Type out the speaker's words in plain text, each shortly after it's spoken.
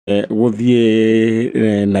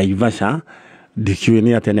guthie Naivasha ndikiwe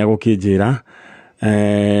ni atene gukinjira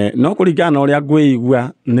no kuringana uria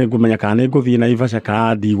ngwigua ni ngumenya kana ni nguthie Naivasha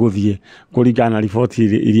ka ndigũthie kuringana riboti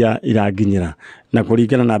iria iranginyira na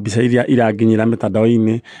kuringana na mbica iria iranginyira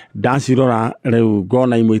mitandao-ini ndacirora riu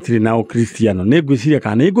ngona imwe itiri na ukristiano ni ngwiciria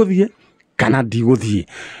kana ni nguthie kana ndigũthie.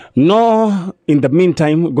 No in the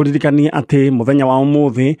meantime nguririkania ati muthenya wa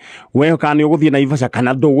umuthi we kana ni uguthie Naivasha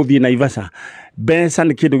kana nduguthie Naivasha, mbeca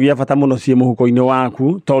ni kindu gia bata muno cie muhuko-ini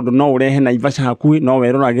waku tondu no urehe Naivasha hakuhi no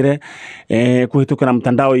weroragire kuhitukira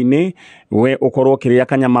mtandao-ini we ukorwo kiria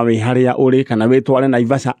kanyama wi haria uri kana witware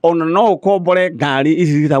Naivasha ona no ukombore ngari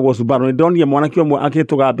ici citagwo Subaru. Ni ndonire mwanake umwe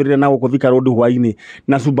akitugambirire na gukuthika road hwaini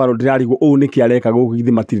na Subaru ndirarigwo uu niki areka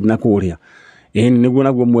gugithi matiri na kuria niguo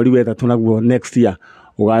naguo mweri wetatu naguo next year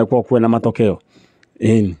ugaikwo kwena matokeo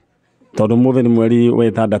tondu muthi ni mweri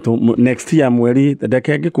wetandatu next year mweri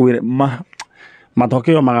ndeke ngikuire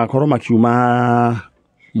matokeo magakorwo makiuma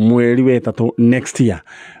mweri wetatu next year.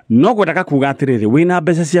 No gwetaka kuga atiriri wina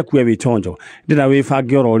mbeca ciaku wi chonjo ndira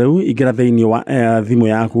wibange oro riu ingira thiini wa thimu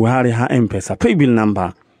yaku hari ha M-Pesa paybill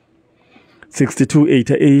number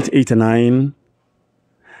 628889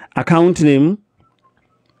 account name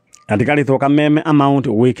andikari toka meme amount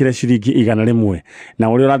wikire ciringi 100 na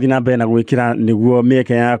uri urathi na mbere na gwikira niguo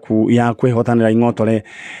mieke yaku ya kwihotanira ing'otore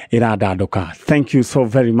iradanduka. Thank you so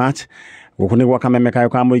very much. Guku niguo kameme kayo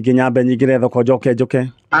ka muingi nyambe nyingire thoko njoke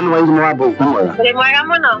Anwaizi mwabo mwega. Uri mwega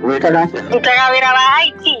muno. Wekaga? Ntaga wira wa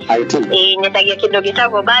IT. Netagia kindu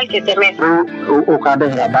gitagwo back SMS.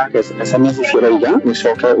 Ukandehera back SMS ciraiga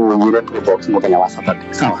nicoke unyire Probox muthenya wa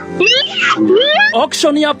Saturday. Sawa.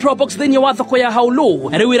 Auction ya Probox thini wa thoko ya Haulu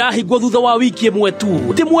riu irahingwo thutha wa wiki imwe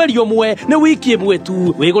tu ti mweri umwe ni wiki imwe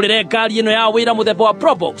tu. Wigurire ngari ino ya wira muthemba wa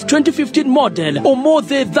Probox 2015 model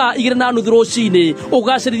umuthi thaa 2:30 rucini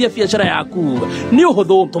ugacirithia biacara yaku ni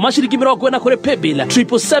uhuthu tuma ciringi 40 kuri paybill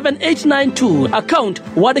 77892 account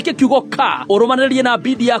wandike kiugo ka urumaniririe na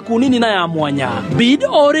bid yaku nini na ya mwanya bid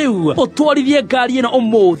o riu utwarithie ngari ino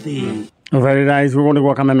umuthi. Very nice. We're going to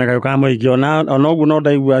go kameme kayo ka muingi ona oguo no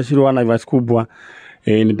ndaigua cirwa Naivasha kubwa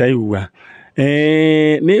ni ndaigua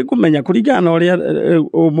ni ngumenya kuringana uria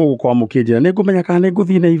umugukwa mukinjira ni ngumenya kana ni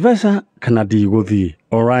nguthie Naivasha kana ndigũthie.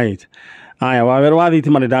 All right. Aya waweru wa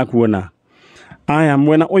thitima ni ndakuona. Aya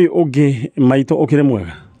mwena uyu ungi maito ukire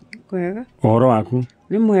mwega kwega uhoro waku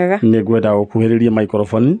ni mwega ni ngwenda gukuhiriria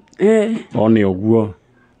microphone oni uguo.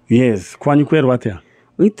 Yes, kwanyu kweru atia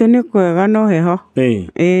Wito ni kwega no heho.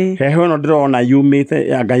 Heho no ndirona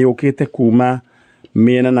yumite agayukite kuma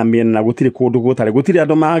miena na gutiri kundu gutiri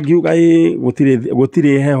andu mangiuga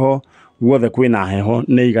gutiri heho guothe kwina heho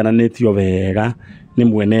ni igaranitio wega ni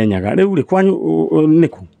mwene nyaga. Riu ri kwanyu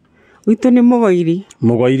niku? Wito ni mugoiri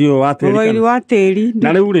wa tiri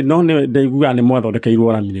na riu ri no ni ndaigua ni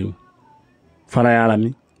mwathondekeirwo rami riu bara ya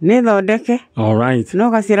rami ni thondeke. All right. No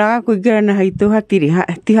gaciraga kuingira na haitu hatiri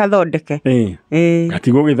ti hathondeke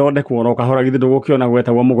gatigo githondekwo no kahora githi ndugukiona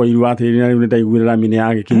gwetagwo mugoiri wa tiri na riu ni ndaiguire rami ni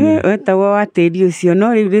yagikinyire wetagwo wa tiri ucio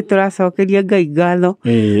no riu ri turacokeria Ngai ngatho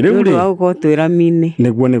riu ri ugo twira-mini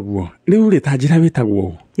niguo riu ri tanjira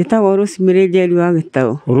witagwo gitagwo Rosemary Njeri wa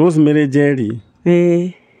Gitau. Rosemary Njeri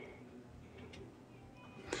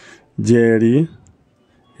Njeri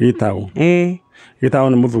Gitau Gitau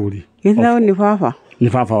ni muthuri Gitau ni baba ni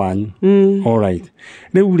baba wanyu. All right.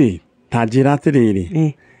 Riu ri tanjira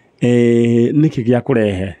atiriri niki gia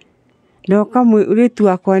kurehe ndoka mwitu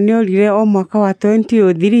wakwa ni orire o mwaka wa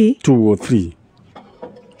 2003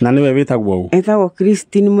 na niwe witagwo etagwo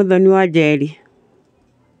Christine Muthoni wa Njeri.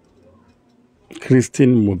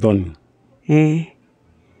 Christine Muthoni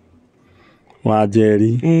wa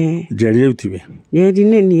Njeri. Njeri riu tiwe Njeri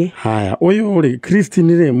ni nie. Haya uyu ri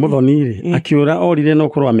Christine ri Muthoni ri akiura orire no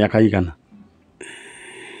kurwa miaka igana?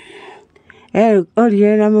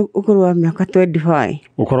 Orire na ukuru wa miaka 25.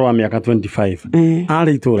 Ukuru wa miaka 25.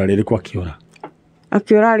 Ari itura riri kwa kiura?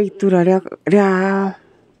 Akiura ari itura ria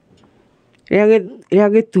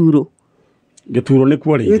Gituro. Gituro ni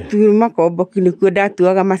kwa riri? Gituro Makomboki ni kuo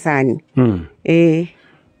ndatuaga macani.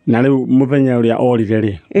 Na riu muthenya uria orire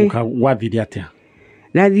ri ukagwathire atia?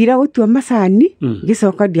 Na thira gutua macani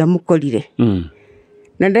gicoka ndiamukorire.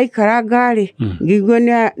 Na ndaikara ngari ngigua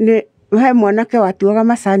ni he mwanake watuaga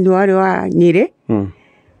macani wari wa Nyeri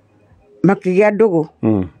makigia ndugu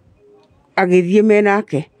agithie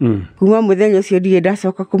menake kuma muthenya ucio ndirĩ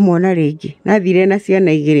ndacoka kumuona ringi. Nathire na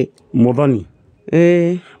ciana igĩrĩ. Muthoni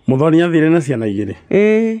Muthoni athire na ciana igĩrĩ?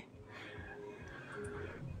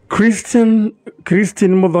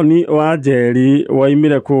 Christine Muthoni wa Njeri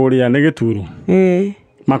waimire kuria ni Gituro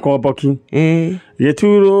Makomboki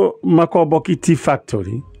Gituro Makomboki Tea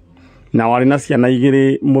Factory Na warĩ na ciana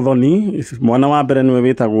igĩrĩ Muthoni, mwana wa mbere nĩwe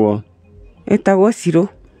wĩtagwo etagwo Ciro.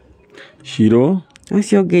 Ciro.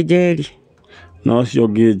 Ũcio ũngĩ Njeri. Na ũcio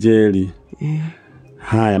ũngĩ Njeri.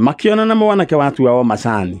 Haya, makĩonana mwanake watua o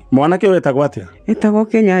macani. Mwanake ũyũ etagwo atĩa? Etagwo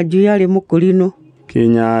Kĩnyanjui arĩ mũkũrinũ.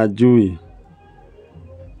 Kĩnyanjui.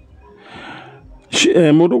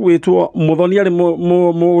 Mũndũ gwĩtwo Muthoni arĩ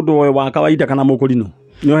mũndũ wa kawaida kana mũkũrinũ?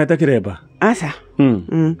 Nĩohete kĩremba? Aca.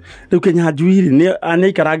 Rĩu Kĩnyanjui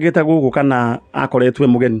nĩaikarangĩte gũkũ kana akoretwo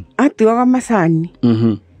mũgeni? Atuaga macani.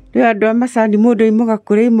 Rĩu andũ a macani mũndũ aimaga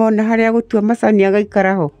kũrĩa imona harĩa gũtua macani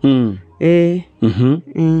agaikara ho.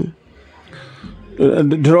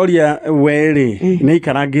 Ndĩroria we-rĩ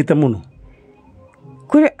nĩaikarangĩte mũno?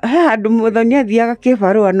 He handũ Muthoni athiaga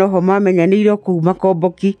kĩbarũa noho mamenyanĩire kũu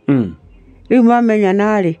Makomboki. Rĩu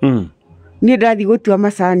mamenyana-rĩ, niĩ ndathiĩ gũtua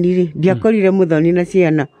macani-rĩ, ndiakorire Muthoni na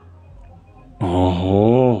ciana.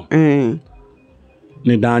 Oho.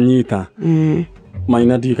 Nĩ ndanyita.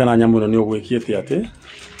 Maina ndiĩ kana nyamũ ĩno nĩũgwĩkĩte atĩ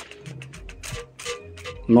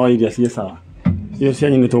no iria ciĩ sawa. Cio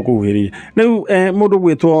cianyu nĩtũkũhuhĩria. Rĩu mũndũ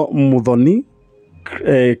gwĩtwo Muthoni,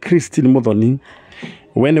 Christine Muthoni,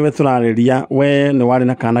 we nĩwe tũrarĩria. We nĩ warĩ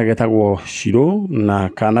na kana getagwo Ciro na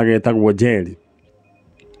kana getagwo Njeri.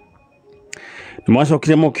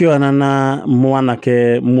 Nĩmwacokire mũkĩoana na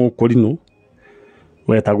mwanake mũkũrinũ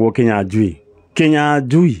wetagwo Kĩnyanjui.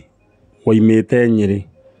 Kĩnyanjui woimĩte Nyĩrĩ.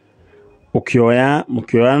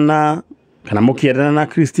 Mũkĩoana kana mũkĩendana na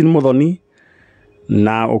Christine Muthoni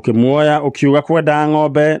na ũkĩmuoya ũkiuga kwenda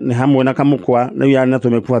ng'ombe nĩ hamwe na kamũkwa. Rĩu yarĩ na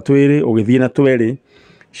tũmĩkwa twĩrĩ, ũgĩthiĩ na twĩrĩ,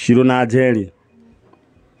 Ciro na Njeri.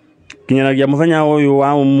 Kinyanagia mũthenya ũyũ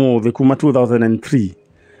wa ũmũthĩ kuma 2003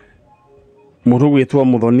 mũndũ gwĩtwo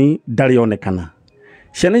Muthoni ndarĩ onekana.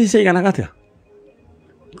 Ciana ici ciaiganaga atĩa?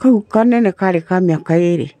 Kau kanene karĩ ka mĩaka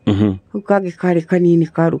 2. Kau kangĩ karĩ kanini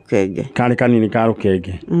ka rũkenge. Karĩ kanini ka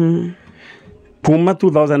rũkenge. Kuma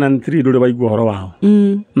 2003 ndũrĩ waigua ũhoro wao?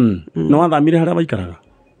 No wathamire harĩa waikaraga?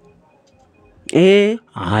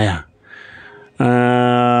 Haya.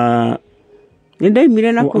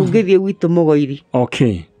 Nĩndaimire na kũu ngĩthiĩ gwitũ Mũgoiri.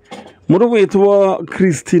 Okay. Mũndũ gwĩtwo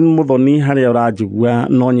Christine Muthoni harĩa ũranjigua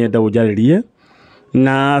no nyende ũnjarĩrie.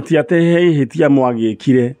 Na ti atĩ he ihĩtia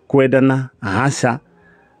mwagĩkire kwendana, aca.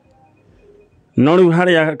 No rĩu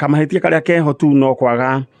harĩa kamahĩtia karĩa keho tu no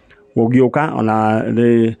kwaga ũngĩũka ona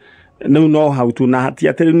rĩu no hau tu, na ti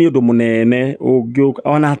atĩ nĩ ũndũ mũnene ũngĩũka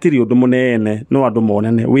ona hatirĩ ũndũ mũnene, no andũ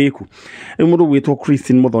monane wĩku. Rĩu mũndũ gwĩtwo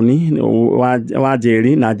Christine Muthoni wa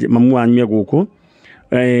Njeri na mamu wanyu gũkũ,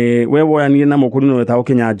 we woyanire na mũkũrinũ wetagwo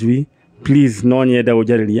Kĩnyanjui, please no nyende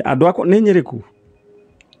ũnjarĩrie andũ akwa nĩ Nyĩrĩku.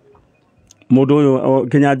 Mũndũ ũyũ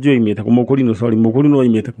Kĩnyanjui oimĩte kũ? Mũkũrinũ, sorry, mũkũrinũ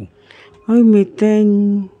oimĩte kũ? Oimĩte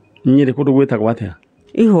Nyĩrĩ, kũndũ gwĩtagwo atĩa?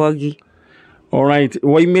 Ihwagi. Alright,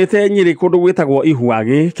 woimĩte Nyĩrĩ kũndũ gwĩtagwo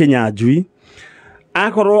Ihwagi, Kĩnyanjui.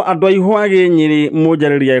 Akorwo andũ a Ihwagi Nyĩrĩ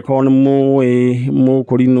mũnjarĩria ĩkorwo nĩ mũĩ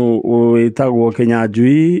mũkũrinũ wĩtagwo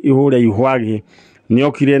Kĩnyanjui ihũrĩa Ihwagi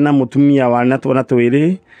nĩokire na mũtumia warĩ na twana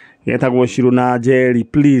twĩrĩ getagwo Ciro na Njeri,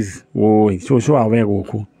 please woi cũcũ wawe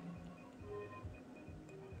gũkũ.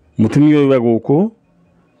 Mũtumia ũyũ we gũkũ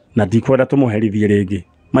na ndikwenda tũmũherithie rĩngĩ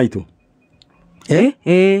maitũ.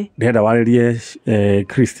 Ndĩrenda warĩrie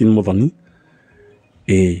Christine Muthoni,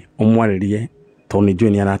 ũmwarĩrie tondũ nĩ njũĩ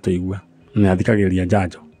nĩ aratũigua na athikagĩrĩria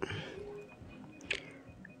njanjo.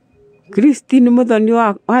 Christine Muthoni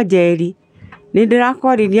wa Njeri, nĩ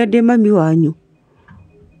ndĩrakwarĩria ndĩ mami wanyu.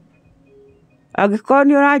 Angĩkorwo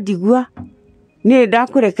nĩ ũranjigua niĩ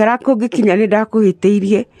ndakũrekera kũngĩkinya nĩ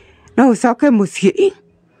ndakũhĩtĩirie no ũcoke mũciĩ.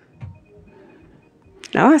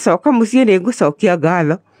 Na wacoka mũciĩ nĩ ngũcokia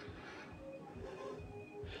ngatho.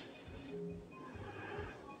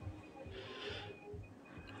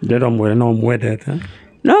 Ndĩrenda mwĩre no mwendete?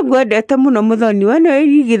 No ngwendete mũno Muthoni, we nĩwe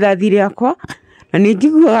irigithathi rĩakwa na nĩ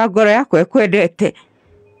njiguaga ngoro yakwa ĩkwendete.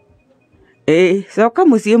 Coka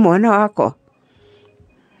mũciĩ mwana wakwa.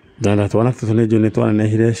 Ndĩrenda twana tũtũ nĩ njũĩ nĩ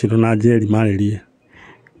twanenehire Ciro na Njeri marĩrie.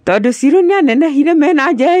 Tondũ Ciro nĩ anenehire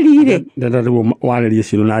mena Njeri-rĩ. Ndĩrenda rĩu warĩrie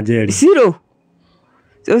Ciro na Njeri. Ciro,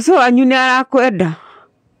 cũcũ wanyu nĩ arakwenda.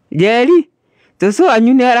 Njeri, cũcũ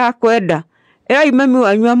wanyu nĩ arakwenda. Ĩrai mami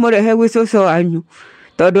wanyu amũrehe gwĩ cũcũ wanyu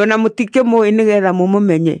tondũ ona mũtikĩmũĩ nĩgetha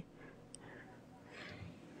mũmũmenye.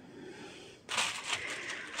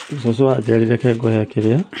 Cũcũ wa Njeri reke ngũhe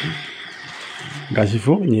kĩrĩa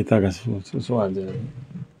gacibũ, nyita gacibũ. Cũcũ wa Njeri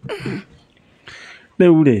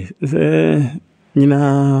rĩu-rĩ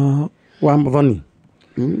nyina wa Muthoni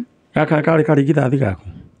gaka karĩ karigithathi gaku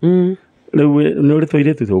rĩu nĩ ũrĩ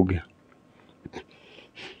tũirĩtu tũngĩ?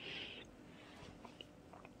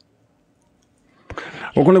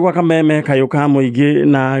 Uko ni gwa kameme kayuka muingi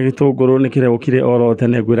na gitunguru ni kire ukire oro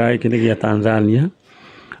tene gwira iki ni gia Tanzania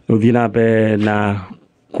uthina be na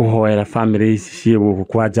kuhoera families cie guku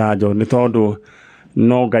kwa njanjo ni tondu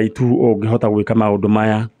no Ngai tu ungihota gwika maundu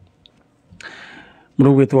maya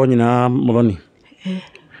murugwitwo nyina muthoni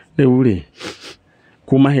riu ri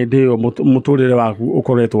kuma hindi iyo muturire waku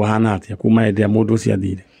ukoretwo hana atia kuma hindi ya mundu ucio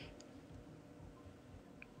athire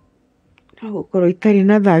gukorwo itari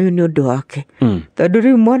na thayu ni undu wake tondu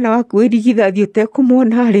riu mwana waku wirigithathi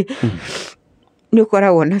utekumwona ri ni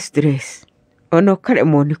ukoragwo na stress ona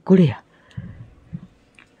ukaremwo ni kuria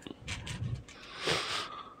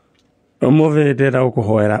umuthi ndenda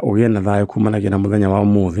gukuhoera ugie na thayu kumanagia na muthenya wa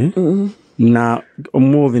umuthi na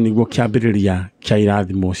umuthi niguo kiambiriria kia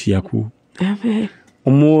irathimo ciaku amen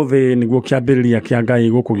umuthi niguo kiambiriria kia Ngai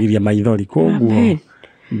gukugiria maithori koguo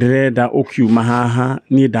ndirenda ukiuma haha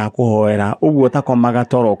ni ndakuhoera uguo takomaga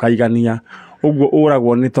toro kaigania uguo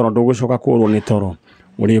uragwo ni toro ndugucoka kurwo ni toro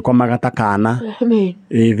urikomaga takana amen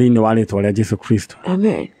thiini wa ritwa ria Jesu Kristo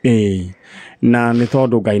amen na ni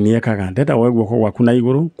tondu Ngai ni ekaga ndenda weguo kwa gwaku na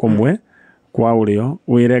iguru kumwe kwa urio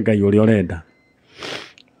wire Ngai urio urenda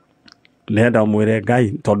ndenda umwire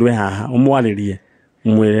Ngai tondu we haha umwaririe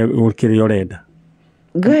umwire ukirio urenda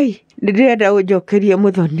Ngai ndirenda unjokerie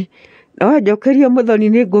muthoni na wanjokeria muthoni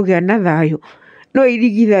ni ngugia na thayu no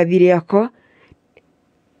irigithathi riakwa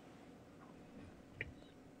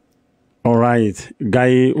alright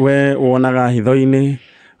Ngai we wonaga hitho-ini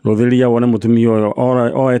ruthiria wone mutumia uyo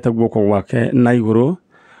oete guoko gwake na iguru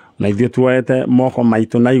na ithuĩ tuoete moko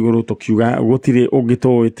maitu na iguru tukiuga gutiri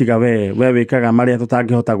ungitũĩ tiga we wikaga maria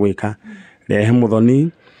tutangihota gwika rehe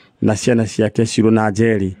muthoni na ciana ciake ciru na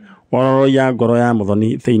njeri ororoia ngoro ya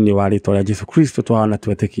muthoni thiini wa ritwa ria Jesu Kristo twana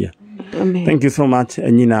twetikia amen thank you so much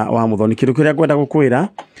nyina wa muthoni kindu kiria ngwenda gukwira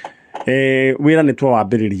wira ni twa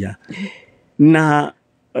wambiriria na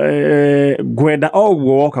gwenda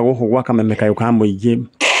oguo woka guku gwa kameme kayuka muingi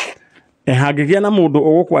hangigia na mundu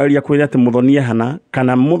ugukwariria kwira ati muthoni hana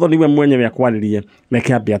kana muthoni we mwenyewe akwaririe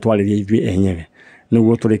meke ambia twaririe ithuĩ enyewe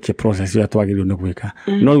niguo turikie process ya twagirio ni gwika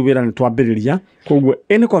no wira ni twambiriria koguo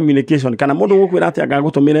any communication kana mundu gukwira ati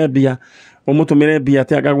agagutumire mbia umutumire mbia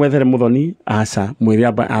ati agagwethere muthoni aca mwiri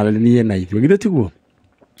amba aririe na ithuĩ githe tiguo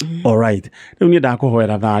alright riu ni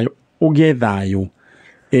ndakuhoera thayu ugie thayu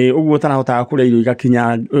uguo tarahota kuria irio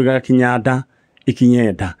igakinya nda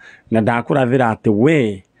ikinyenda na ndakurathira ati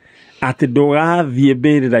we ati ndugathie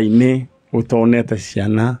mbirira-ini utonete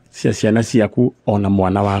ciana ciaku ona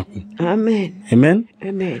mwana waku amen amen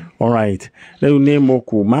amen alright riu ni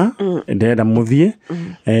mukuma ndenda muthie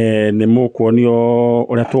ni mukuonio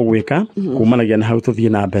uria tugwika kumanagia na hau tuthie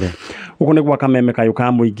na mbere uko ni gwa kameme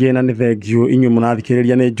kayuka muingi na ni thengio inyu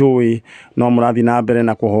munathikiriria ni njui no murathi na mbere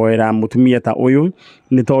na kuhoera mutumia ta uyu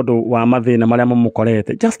ni tondu wa mathina maria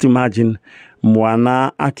mamukorete just imagine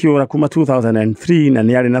mwana akiura kuma 2003 na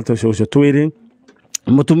ni ari na tucucu twiri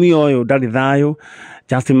mutumia uyu ndari thayu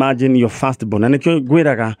just imagine your first born and nikyo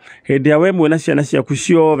gwiraga hindi ya we mwena ciana ciaku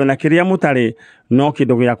ciothe na kiria mutari no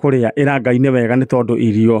kindu gia kuria irangai-ini wega ni tondu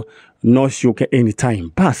irio no ciuke anytime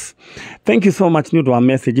pass thank you so much ni undu wa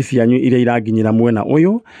message cianyu iria iranginyira mwena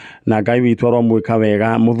uyu na Ngai witu aromwika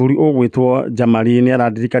wega muthuri ugwitwo Jamari ni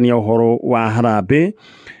arandirikania uhoro wa harambe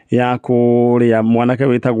ya kuria mwanake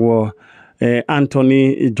witagwo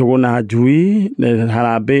Anthony Jogona Jui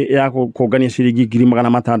harambe ya kungania ciringi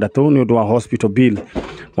 600,000 ni undu wa hospital bill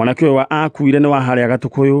mwanake wa akuire ni wa haria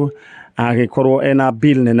gatukuyu agikorwo ena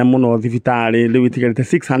bill nene muno thibitari riu itigarite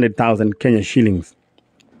 600,000 Kenya shillings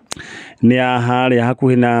ni haria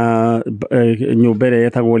hakuhi na nyumba ĩrĩa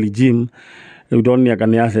yetagwo Gym riu ndoniaga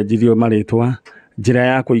ni acenjirio maritwa njira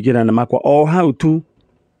ya kuingira na makwa o hau tu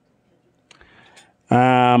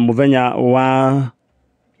muthenya wa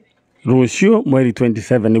rucio mweri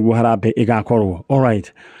 27 niguo harambe igakorwo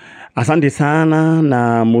alright asante sana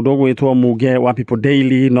na mundu gwitwo muge wa People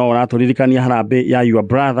Daily no uraturirikania harambe ya your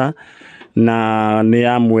brother na ni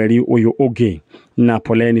ya mweri uyu ungi na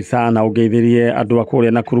poleni sana ugeithirie andu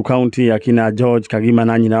akuria na Nakuru County akina George Kagima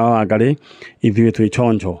na nyina wa Wangari ithuĩ twi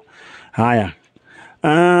chonjo haya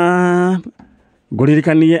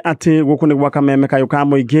nguririkanie ati guku ni gwa kameme kayuka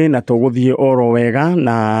muingi na tuguthie oro wega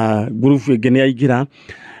na group ingi ni aingira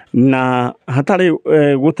na hatari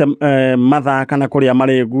gute mathaa kana kuria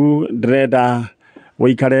marengu ndirenda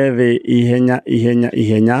wikare thi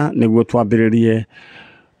ihenya niguo twambiririe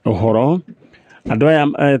uhoro andu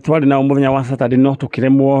aya twari na umuthenya wa Saturday no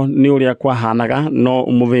tukiremwo ni uria kwahanaga no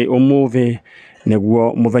umuthi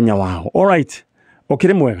niguo muthenya wao alright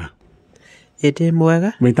ukiri mwega ete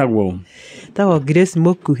mwega witagwo tawo Grace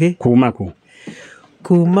Mukuhe kuma ku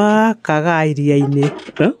kuma Kaga iria-ini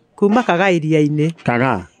kuma kaga iria-inĩ.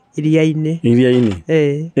 Kaga Iria-inĩ. iria-inĩ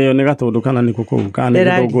Ĩyo nĩ Gatundu kana nĩ kũu kana nĩ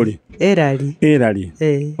Gĩthũngũri? Ĩrari.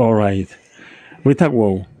 All right.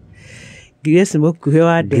 Wĩtagwo ũũ? Grace Mũkuhĩ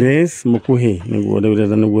wa Nderu. Grace Mũkuhĩ nĩguo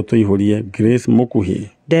ndĩrenda nĩguo tũihũrie. Grace Mũkuhĩ.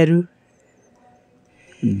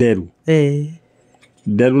 Nderu.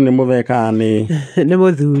 Nderu nĩ mũtheka nĩ Nĩ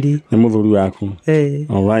mũthuri. nĩ mũthuri waku.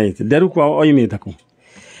 All right. Nderu kwao oimĩte kũ?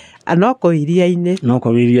 Anoko iria-inĩ. No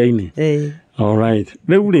kũ iria-inĩ? All right.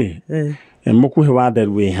 Rĩu rĩ Mũkuhĩ wa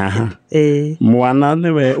Nderu wĩ haha. Mwana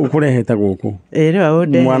nĩwe ũkũrehete gũkũ? Nĩwe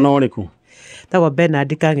ũndehe. Mwana ũrĩkũ? Tagwo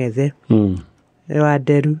Bernard Kang'ethe. Wa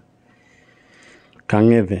Nderu.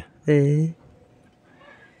 Kang'ethe.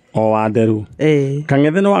 O wa Nderu.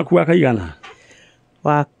 Kang'ethe nĩ waku wa kaigana?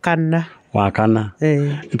 Wa kana. Wa kana.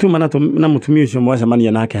 Ituma na mũtumia ũcio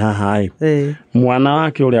mwacemania nake haha mwana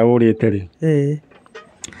wake ũrĩa ũrĩte rĩ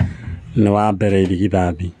nĩ wa mbere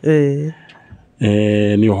irigithathi.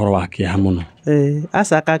 Nĩ ũhoro wa kĩeha mũno.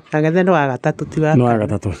 Aca Kang'ethe nĩ wa gatatũ ti wa kana. Nĩ wa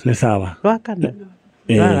gatatũ nĩ sawa. Wa kana.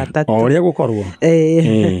 O ũrĩa gũkorwo.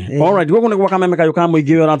 Alright, gũkũ nĩguo kameme kayũ ka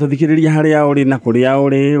mũingĩ ũrĩa ũratũthikĩrĩria harĩa ũrĩ na kũrĩa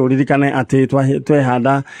ũrĩ. Ũririkane atĩ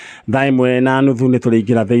twehanda thaa ĩmwe na nuthu nĩ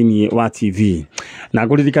tũrĩingĩra thĩinĩ wa TV. Na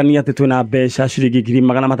ngũririkania atĩ twĩna mbeca ciringi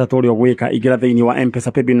 300 ũrĩa ũgwĩka ingĩra thĩinĩ wa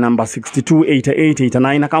M-Pesa paybill number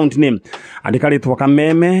 628889 account name. Andĩka rĩtwa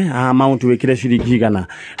Kameme amount wĩkĩre ciringi 100.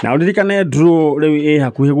 Na ũririkane draw rĩu ĩ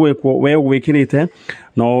hakuhĩ gwĩkwo we ũgwĩkĩrĩte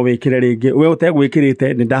no wĩkĩre rĩngĩ we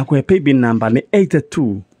ũtegwĩkĩrĩte nĩ ndakũhe paybill number nĩ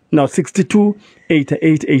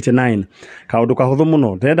 628889. Kaũndũ kahũthũ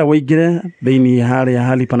mũno ndĩrenda wĩingĩre thĩinĩ harĩa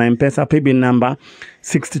halipa na M-Pesa paybill number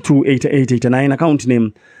 628889 account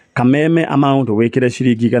name Kameme amount wĩkĩre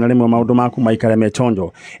ciringi 100 rĩmwe maũndũ maku maikare me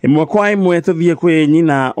chonjo. Ĩmwe kwa ĩmwe tũthiĩ kwĩ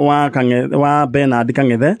nyina wa Bernard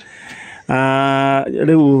Kang'ethe.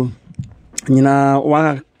 Rĩu nyina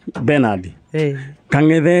wa Bernard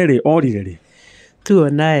Kang'ethe rĩ orire rĩ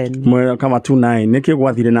 209 kama 29 nĩkĩ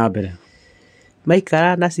gwathire na mbere?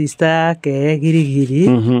 Maikara na sister yake Girigiri.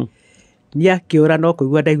 Nĩ akĩũra no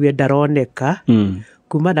kũigua ndaigua ndaroneka.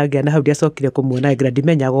 Kumanagia na hau ndiacokire kũmuona ngira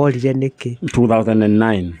ndimenyaga orire nĩkĩ.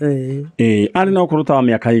 2009. Arĩ na ũkũrũ ta wa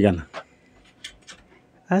mĩaka igana?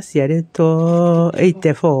 Aciarĩtwo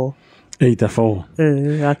 84.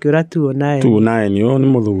 Akĩũra 209. 29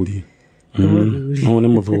 nĩ mũthuri. Nĩ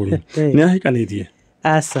mũthuri. Nĩ ahikanĩtie?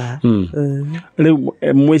 Aca. Rĩu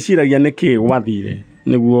mwĩciragia nĩkĩ gwathire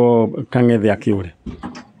nĩguo Kang'ethe akĩũre?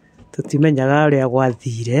 Tũtimenyaga ũrĩa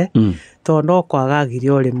gwathire tondũ no kwagagire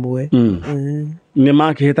o rĩmwe. Nĩ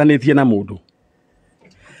makĩhĩtanĩtie na mũndũ?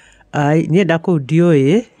 Niĩ ndakũu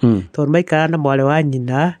ndiũĩ tondũ maikara na mwarĩ wa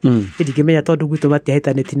nyina ndingĩmenya tondũ gwitũ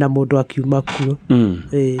matiahĩtanĩtie na mũndũ akiuma kuo.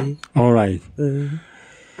 All right.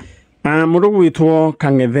 Mũndũ gwĩtwo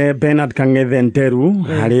Kang'ethe Bernard Kang'ethe Nderu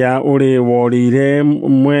harĩa ũrĩ worĩire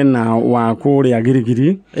mwena wa kũrĩa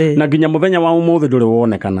Girigiri na nginya mũthenya wa ũmũthĩ ndũrĩ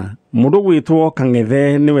wonekana. Mũndũ gwĩtwo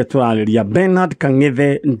Kang'ethe nĩwe tũrarĩria Bernard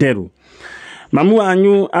Kang'ethe Nderu. Mamu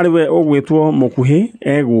wanyu arĩwe ũgwĩtwo Mũkuhĩ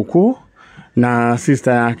gũkũ na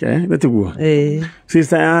sister yake nĩtiguo?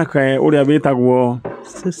 Sister yake ũrĩa wĩtagwo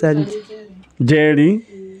Susan Jerry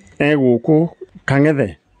gũkũ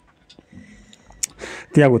Kang'ethe.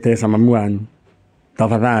 Tia gũteca mamu wanyu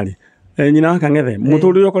tafadhali. Nyina wa Kang'ethe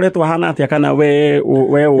mũtũrĩre ũkoretwo hana atĩa kana we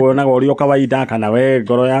wonaga ũrĩ o kawaida kana we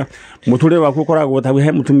ngoro ya mũtũrĩre waku ũkoragwo ta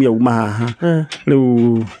he mũtumia uma haha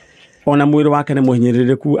rĩu ona mwĩrĩ wake nĩ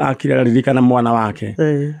mũhinyĩrĩrĩku akira ririkana mwana wake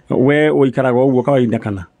we ũikaraga ũguo kawaida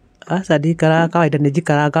kana? Aca ndikaraga kawaida nĩ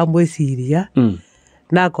njikaraga mwĩciria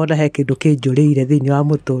na ngona he kĩndũ kĩnjũrĩire thĩinĩ wa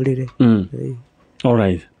mũtũrĩre. All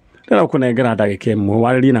right. Rĩu kũnengera ndagĩka ĩmwe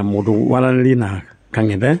warĩrie na mũndũ waranĩrie na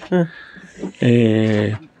Kang'ethe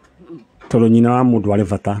tondũ nyina wa mũndũ arĩ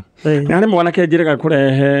bata. Nĩ harĩ mwanake njĩrĩga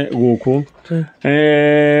kũrehe gũkũ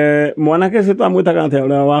mwanake ũcio twamwĩtaga atĩa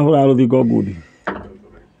ũrĩa wahũra rũthingo ngundi?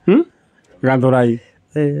 Gathũrai.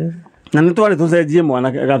 Na nĩ twarĩ tũcenjie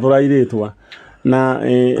mwanake Gathũrai rĩtwa na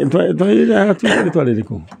rĩtwa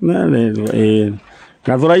rĩrĩkũ?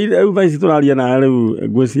 Gathũrai rĩu thaa ici tũraria na rĩu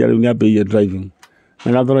ngwĩciria rĩu nĩambĩrĩirie driving.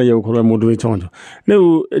 Na Gathũrai gũkorwo mũndũ wĩ chonjo.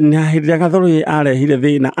 Rĩu hĩndĩ ĩrĩa Gathũrai arehire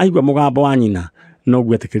thĩna aigua mũgambo wa nyina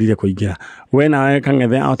noguo etĩkĩrire kũingĩra. We nawe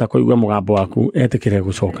Kang'ethe ahota kũigua mũgambo waku etĩkĩre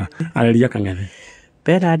gũcoka. Arĩria Kang'ethe.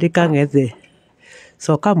 Bernard Kang'ethe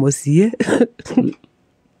coka mũciĩ.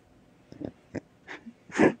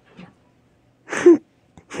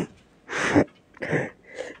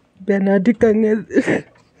 Bernard Kang'ethe.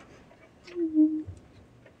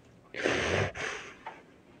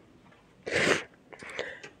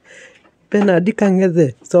 Bernard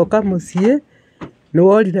Kang'ethe coka mũciĩ nĩ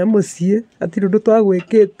worire mũciĩ hatirĩ ũndũ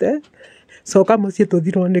twagwĩkĩte coka mũciĩ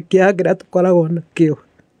tũthirwo nĩ kĩagĩra tũkoragwo nakĩo.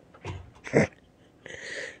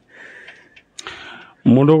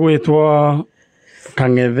 mundu gwitwo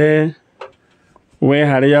Kang'ethe we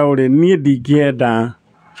haria uri nie ndingienda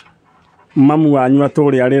mamu wanyu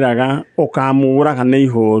aturi ariraga ukamuraga ni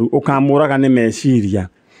ihoru ukamuraga ni meciria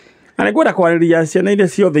ani gwenda kwariria ciana iria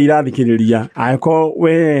ciothe irathikiriria aiko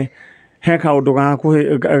we he kaundu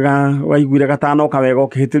ga waiguire gatano kawega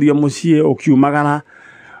ukihitirio mucii ukiumagara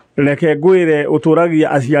reke ngwire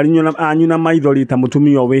uturagia aciari anyu na maithori ta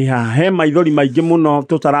mutumia wiha he maithori maingi muno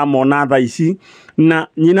tutaramona tha ici na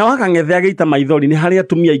nyina wa Kang'ethe agita maithori ni haria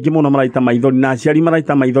atumia aingi muno maraita maithori na aciari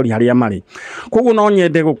maraita maithori haria mari koguo no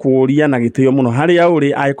nyende gukuria na gitio muno haria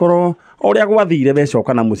uri aikorwo uria gwathire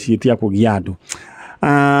wecoka na mucii tia kugia andu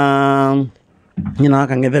nyina wa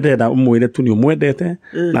Kang'ethe ndenda umwire tu ni umwendete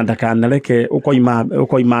na ndakanareke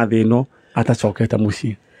ukoima thino atacokete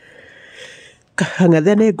mucii.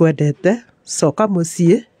 Kang'ethe nĩ ngwendete coka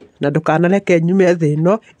mucii na ndukanareke nyume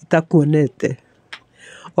thino itakuonete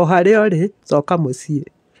o haria uri coka mucii.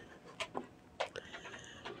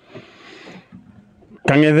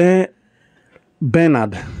 Kang'ethe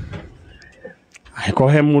Bernard aiko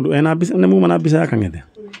he mundu ena bisa ne muma na bisa ya Kang'ethe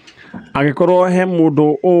agikorwo he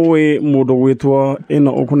mundu uwi mundu gwitwo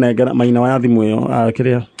ino ukunengera maina wa thimu iyo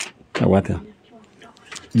kiria agwate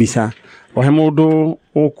bisa o he mundu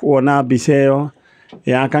ukuona bisa iyo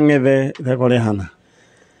ya Kang'ethe thekore hana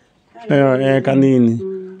eyo kanini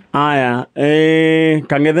aya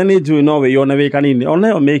Kang'ethe ni njui no we yone we kanini ona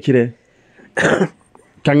yo mekire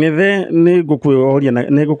Kang'ethe ni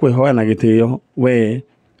ngukwihoya na gitio we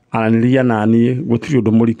araniria nani gutiri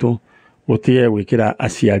undu muritu utie gwikira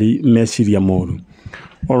aciari meciria moru.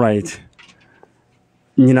 Alright,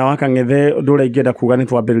 nyina wa Kang'ethe ndure ingenda kuga ni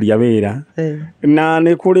twambiriria wira na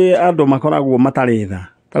ni kuri andu makoragwo mataritha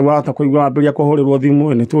tawata kuigwa ambiria kuhurirwo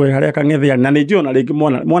thimu ni tuwe haria Kang'ethe na ni njona ringi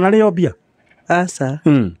mwana rio bia asa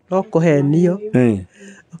no kuhenio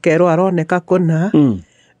ukerwo aroneka kuna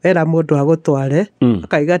era mundu agutware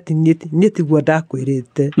akaiga ati nie tiguo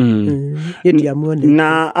ndakwirite ndiamuone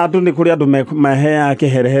na andu ni kuri andu mahea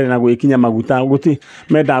kiherehere na gwikinya maguta guti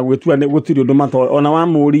menda gwitua ni gutiri undu mato ona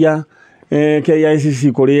wamuria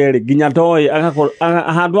KICC kuri eri ginya ndoi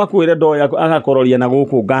handu akwire ndoi agakororia na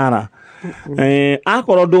guku ngara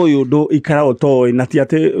akoro ndoi undu ikara utoi na ti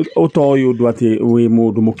ati utoi undu ati wi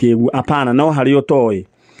mundu mukigu apana no hari utoi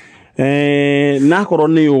na korwo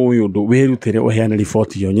ni uyu ndu wirutire uheana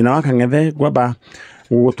report yo nyina wa Kang'ethe gwamba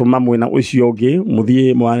gutuma mwena ucio ungi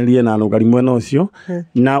muthie mwanirie na nugari mwena ucio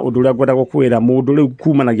na undu uria ngwenda gukwira mundu riu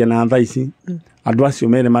kumanagia na tha ici andu acio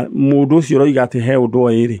mere mundu ucio roiga ati he undu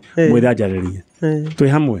oiri mwire ajaririe twi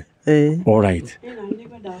hamwe all right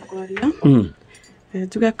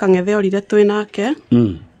tuge Kang'ethe orire twi nake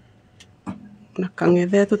na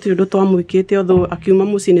Kang'ethe tutiri undu twamwikite otho akiuma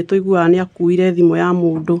mucii ni tuiguaga ni akuire thimu ya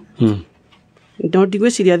mundu ndo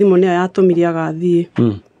ndigwiciria thimu niyo yatumire agathie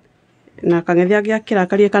na Kang'ethe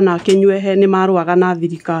agiakirakarie kana akinywehe ni maruaga na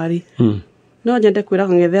thirikari no nyende kwira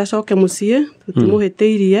Kang'ethe acoke mucii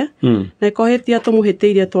tutimuhitiirie na ikohitia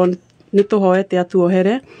tumuhitiirie to ni tuhoete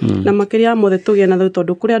atuohere na makiria mothe tugie na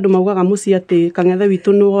tondu kuri andu maugaga mucii ati Kang'ethe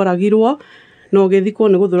witu ni woragirwo no githikwo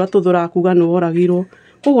ni guthura tuthura kuga ni woragirwo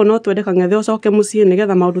koguo no twende Kang'ethe ucoke mucii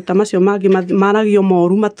nigetha maundu ta macio mangi maragio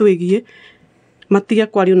moru matwigie matige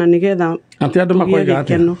kwario na nigetha ati andu makoiga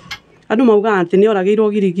ati andu mauga ati ni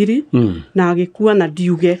oragirwo girigiri na agikua na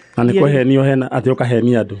ndiuge ani kuhenio hena ati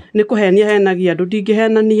ukahenia andu ni kuhenia henagia andu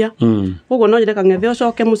ndingihenania koguo no nyende Kang'ethe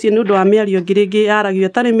ucoke mucii ni undu wa miario ngiringi yaragio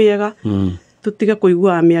tari miega tutige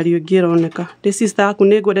kuigua miario ngironeka ndi sister yaku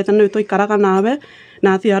ni ngwendete no twaikaraga nawe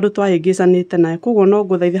na ati andu twahingicanite nae koguo no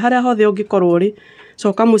nguthaithe haria hothe ungikorwo ri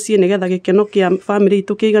coka mucii nigetha gikeno kia family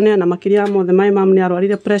itu kiigane na makiria mothe mai mamu ni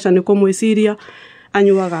arwarire pressure ni kumwiciria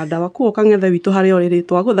anyuaga ndawa koguo Kang'ethe witu haria uriri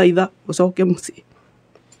twaguthaitha ucoke mucii.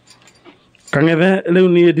 Kang'ethe riu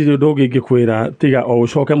ni ndiri undu ngikwira tiga o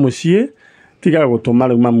ucoke mucii tiga gutuma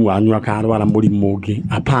riu mamu wanyu akarwara murimu ungi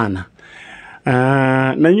apana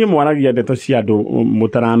na nyue mwaragia ndeto cia andu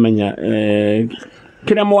mutaramenya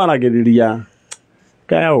kiria mwaragiriria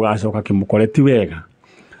kaya ugacoka kimukore ti wega.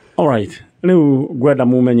 Alright, riu gwenda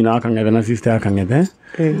mume nyina wa Kang'ethe na sister ya Kang'ethe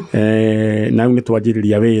na ni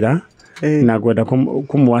twajiriria wira na gwenda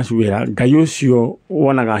kumwacuira ngai ucio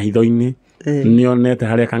wonaga hitho-ini nionete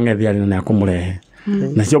haria Kang'ethe ari na akumurehe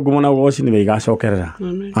na cio ngumona goci ni igacokerera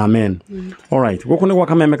amen. Alright, guku ni gwa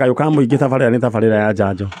kameme kayo ka muingi tabarira ni tabarira ya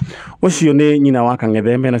njanjo ucio ni nyina wa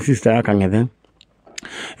Kang'ethe na sister ya Kang'ethe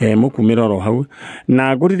mukumira ro hau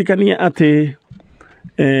na nguririkania ati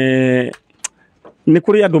ni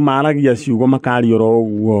kuri andu maragia ciugo makari oro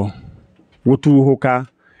uguo gutuhuka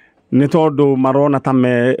ni tondu marona ta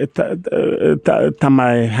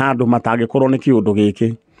handu matangikorwo ni kiundu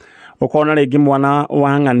giki ukona ringi mwana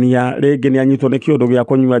wa ng'ania ringi ni anyitwo ni kiundu gia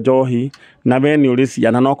kunyua njohi na we ni uri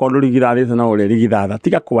ciana no kondu rigithathite no uri rigithatha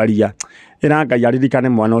tiga kwaria ira Ngai aririkane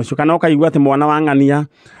mwana ucio kana ukaigua ati mwana wa ng'ania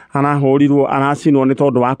arahurirwo aracinwo ni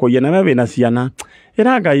tondu wa kuiya na we wina ciana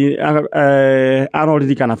ira Ngai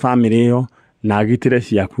aroririkana family iyo na agitire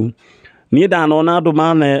ciaku ni ndanona andu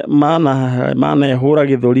mana hura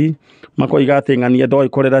githuri makoiga ati ng'ania ndoi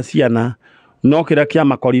kurera ciana no kira kia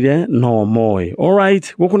makorire no moe. All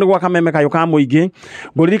right, guku ni gwa kameme kayo ka muingi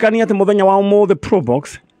nguririkania ati muthenya wa umuthi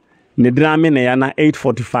Probox ni ndiramene na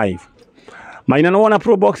 8:45 maina no wona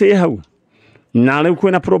Probox ye hau na riu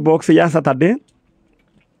kwina Probox ya Saturday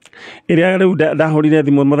iria riu ndahurire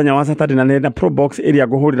thimu muthenya wa Saturday na nenda Probox iria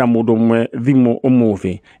nguhurira mundu mwe thimu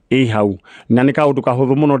umuthi hau na ni kaundu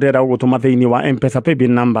kahuthu muno ndera gutuma thiini wa M-Pesa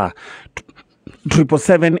paybill number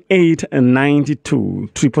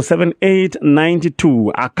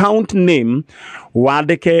 77892 account name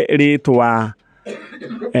wandike ritwa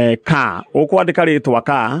ka ukwandika ritwa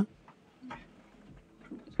ka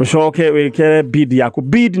ucoke wikire bid yaku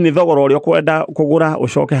bid ni thogora uria kwenda kugura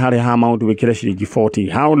ucoke hari ha amount wikire ciringi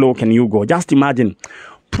 40 how low can you go just imagine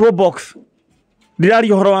Probox dirari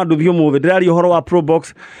horo wa nduthi umuthi dirari horo wa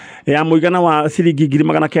Probox ya muigana wa ciringi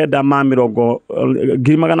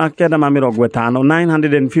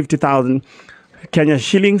 950,000 Kenya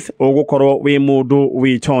shillings ugukorwo wi mundu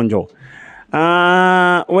wi chonjo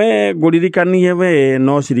we nguririkanie we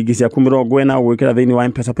no ciringi ciaku 40 ugwikira thiini wa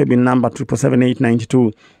M-Pesa paybill number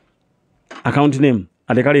 77892 account name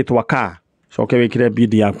andika ritwa ka coke wikire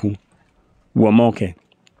bid yaku guomoke.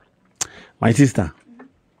 My sister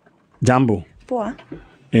jambo poa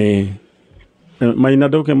maina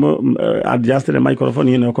ndoke adjust the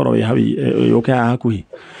microphone ino koro ya hawi yoke hakuhi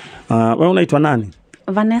wewe unaitwa nani?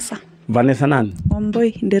 Vanessa nani?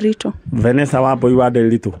 Wamboi Nderito. Vanessa Wamboi wa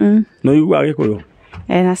Nderito. No igua gikuyu?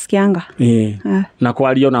 Nasikianga. Na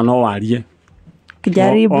kwario na no warie.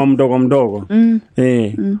 Kijaribu. Mdogo.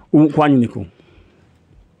 Kwanyu niko?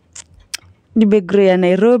 Nimegrow ya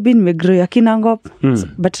Nairobi, nimegrow ya Kinangop.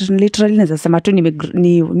 But literally naweza sema tu mimi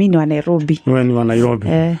ni wa Nairobi. Wewe ni wa Nairobi.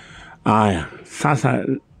 Aya. Sasa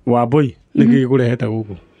Wamboi nikikuleta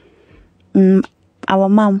huko. Our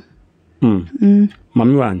mom.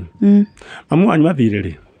 Mami wanyu. Mami wanyu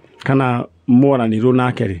athirire kana mora ni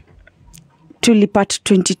runake ri?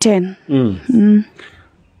 Tulipata 2010.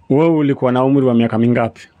 Wewe ulikuwa na umri wa miaka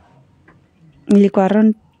mingapi? Nilikuwa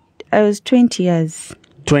around I was 20 years.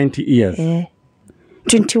 20 years.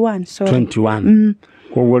 21 so 21.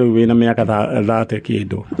 Kwa wale wina miaka dhate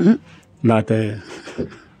kido. Dhate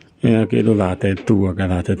kido dhate 2 aka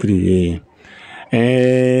dhate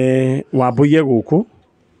 3. Wambui guku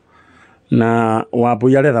na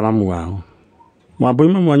Wambui aretha mamu wao. Wambui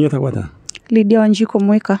mamu wanyu takwata? Lydia Wanjiko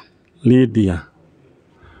Mweka. Lydia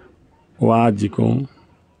Wanjiko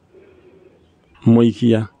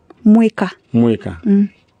Mwikia Mweka.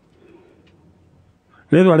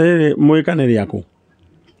 Ritwa riri Mweka ni riaku?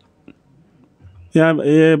 Ya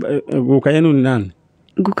guka yenu ni nani?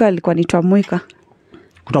 Guka alikuwa anaitwa Mweka.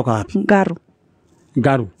 Kutoka wapi? Ngaru.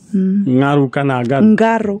 Ngaru kana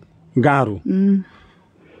Ngaru? Ngaru.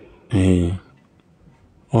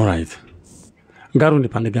 All right. Ngaru ni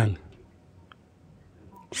pande gani?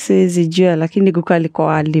 Siwezi jua lakini Guka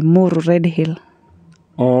alikuwa Limuru Red Hill.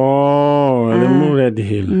 Limuru Red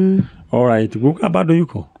Hill. All right. Guka bado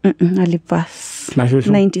yuko? Alipass. Na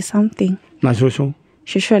shosho? 90 something. Na shosho?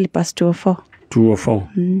 Shosho alipass 204.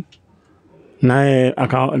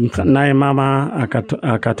 Nae mama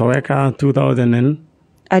akatoweka 2000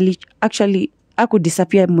 actually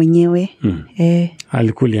disappear mwenyewe.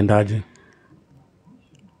 Alikuliendaje?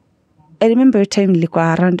 I remember time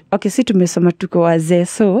nilikuwa around si tumesoma tuko wazee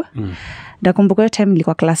so nakumbuka hiyo time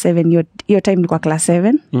nilikuwa class 7 hiyo time nilikuwa class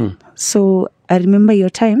 7 so I remember hiyo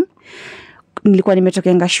time nilikuwa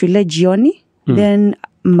nimetokenga shule jioni then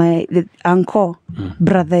the uncle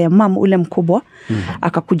brother ya mom ule mkubwa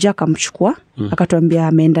akakuja akamchukua akatuambia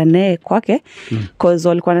ameenda naye kwake cause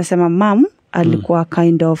walikuwa nasema mom alikuwa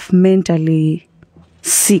kind of mentally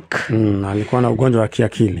sick. Alikuwa na ugonjwa wa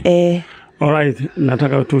kiakili. Alright,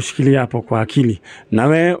 nataka tushikilie hapo kwa akili.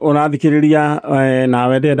 Nawe unathikiriria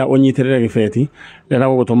nawe ndenda unyitirire gibeti ndenda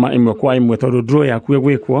gugutuma imwe kwa imwe tondu draw yaku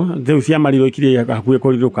gwikwo theu cia mariro ikirie hakuhe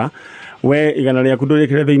kuriruka we igana ryaku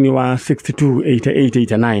ndurikire thiini wa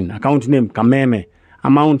 628889 account name Kameme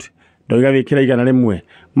amount ndoiga wikira igana rimwe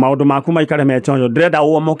maundu maku maikare mechonjo ndenda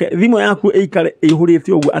uomoke thimu yaku ikare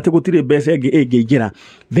ihurite ugu ati gutire mbeca ingi ingiingira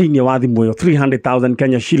thiini wa thimu yo 300,000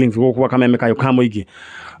 Kenya shillings gukwa Kameme kayo kamuingi.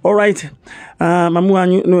 Alright. Mamu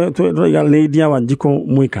wanyu tuiga Lydia Wanjiko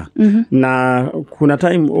Mwika. Na kuna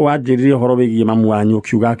time wajiririe horo wigie mamu wanyu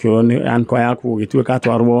kiuga kyo ni anko yaku gituika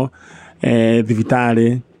twarwo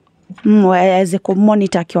thibitari. Aweze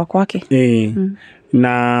kumonitor akiwa kwake.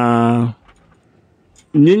 Na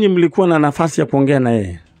nyinyi mlikuwa na nafasi ya kuongea na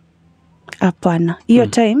yeye? Hapana. Hiyo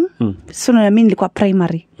time so na mimi nilikuwa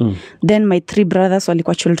primary. Then my 3 brothers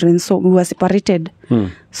walikuwa children, so we were separated.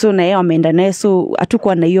 So na yeye ameenda naye, so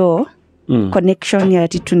hatukuwa na hiyo connection ya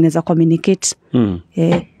tunaweza communicate.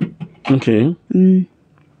 Okay.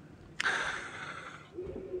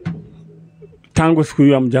 Tangu siku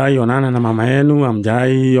hiyo amjai onana na mama yenu,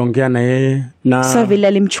 amjai ongea na yeye? Na so vile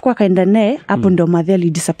alimchukua kaenda naye hapo ndo madhe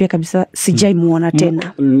alidisappear kabisa, sijai muona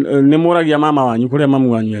tena. Ni muragia mama wanyu kule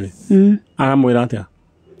mamu wanyu yale? Akamwira atia?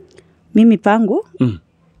 Mimi pangu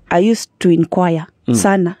I used to inquire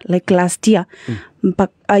sana, like last year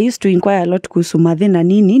I used to inquire a lot kuhusu madhe na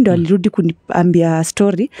nini, ndo alirudi kuniambia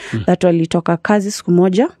story that walitoka kazi siku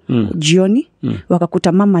moja jioni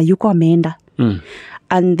wakakuta mama yuko ameenda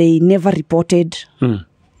and they never reported.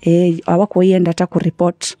 Hawakuenda hata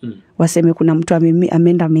kureport waseme kuna mtu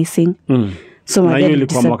ameenda missing. So na hiyo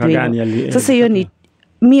ilikuwa mwaka gani? Sasa hiyo ni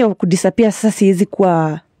mimi kudisappear.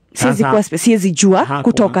 Sasa siwezi jua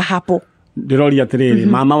kutoka hapo. Diroli atiriri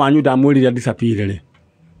mama wanyu ndamwirire disappear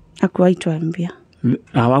akuaitwambia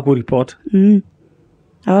hawaku report.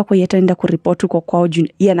 Hawaku yetaenda kuripoti kwa kwao juu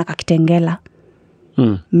yeye anakakitengela.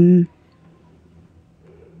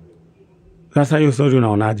 Sasa hiyo story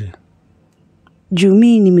unaonaje? Juu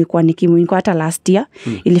mimi nimekuwa nikimwinko hata last year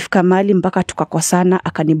ilifika mahali mpaka tukakosana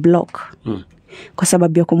akaniblock. Kwa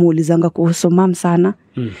sababu ya kumuulizanga kuhusu mam sana.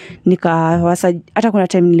 Hata kuna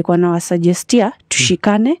time nilikuwa na wasuggestia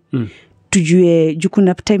tushikane. Tujue juu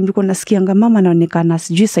kuna time nilikuwa nasikianga mama anaonekana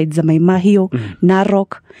sijui side za Maima hiyo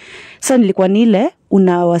Narok. Sasa nilikuwa nile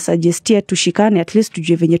unawasuggestia tushikane at least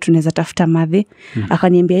tujue venye tunaweza tafuta madhe.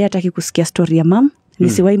 Akaniambia yeye hataki kusikia story ya mam,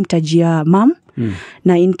 nisiwahi mtajia mam.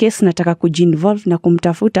 Na in case nataka kujinvolve na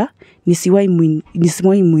kumtafuta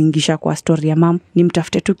nisiwahi muingisha kwa story ya mam,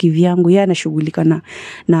 nimtafute tu kivyangu, yeye anashughulika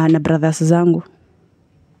na brothers zangu.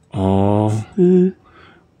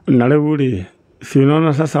 Na leo si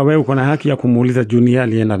unaona sasa wewe uko na haki ya kumuuliza Junior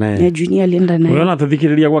alienda naye. Junior alienda naye. Unaona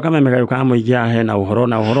tuthikiriria kwa kama megayuka muigia he na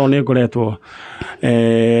uhoro ni ngoretwo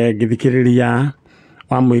githikiriria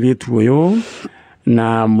wa mwiritu uyu,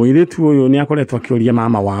 na mwiritu uyu ni akoretwo akiuria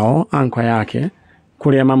mama wao anko yake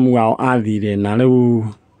kuria mamu wao athire, na leo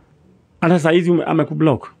hata saizi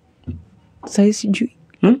amekublock. Saizi juu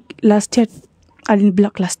last year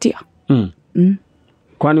aliniblock last year.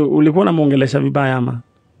 Kwani ulikuwa unamuongelesha vibaya ama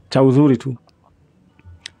cha uzuri tu?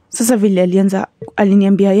 Sasa vile alianza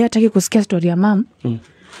aliniambia yeye hataki kusikia story ya mam.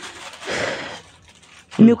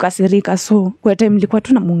 Mimi ukasirika, so kwa time nilikuwa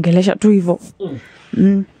tu namuongelesha tu hivyo.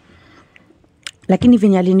 Lakini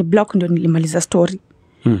venye aliniblock ndio nilimaliza story.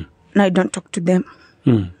 Now I don't talk to them.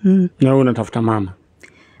 Na unatafuta mama?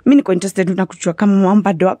 Mimi niko interested na kujua kama mama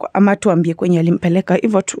bado wako ama tuambie kwenye alimpeleka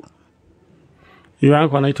hivyo tu. Yeye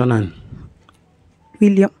wako anaitwa nani?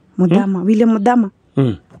 William Mudama.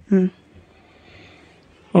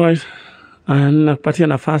 Alright. Nakupatia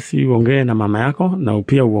nafasi uongee na mama yako na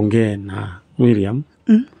pia uongee na William,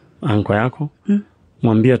 anko yako.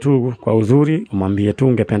 Mwambie tu kwa uzuri, mwambie tu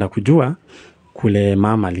ungependa kujua kule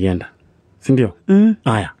mama alienda. Si ndio?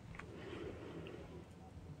 Haya.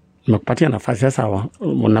 Nakupatia nafasi sasa,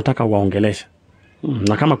 unataka waongeleshe.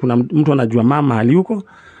 Na kama kuna mtu anajua mama aliuko,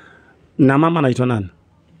 na mama anaitwa nani?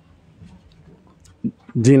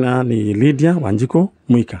 Jina ni Lydia Wanjiko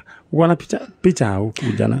Mwika. Uko na picha au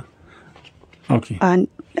kijana? Okay.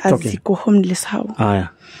 Aziko homeless how. Haya.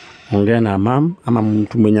 Ongea na mam ama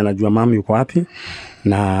mtu mwenye anajua mam yuko wapi,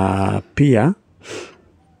 na pia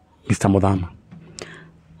Mr. Mudhama.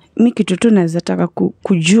 Mimi kitu tu naweza taka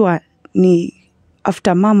kujua ni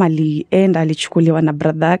after mama alienda alichukuliwa na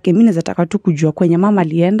brother yake. Mimi naweza taka tu kujua kwenye mama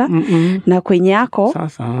alienda na kwenye yako.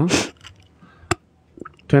 Sasa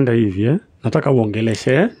twende hivi nataka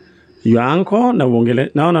uongeleshe your uncle na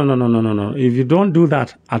uongele no. If you don't do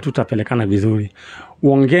that hatutapelekana vizuri.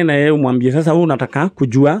 Uongee na yeye umwambie sasa wewe unataka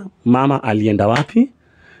kujua mama alienda wapi,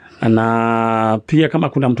 na pia kama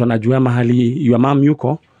kuna mtu anajua mahali your mom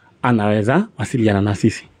yuko anaweza wasiliana na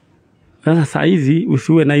sisi. Sasa saa hizi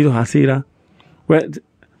usiwe na hizo hasira.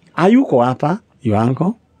 Hayuko hapa your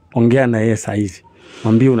uncle, ongea na yeye saa hizi.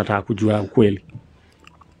 Mwambie unataka kujua ukweli.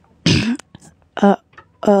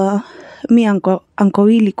 Mi anko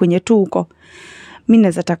Willy kwenye tu huko, mi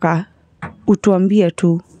naweza taka utuambie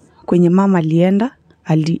tu kwenye mama alienda,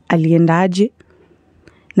 alienda aje,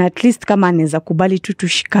 na at least kama anaweza kubali tu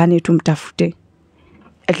tushikane tumtafute.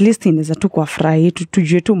 at least inaweza tu kwa furahi tu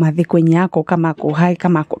tujue tu madhi kwenye yako kama ako hai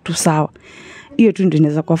kama ako tu sawa. Hiyo tu ndio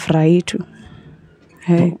inaweza kwa furahi tu.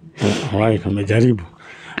 Hey. Alright, umejaribu.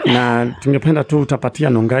 Na tungependa tu utapatia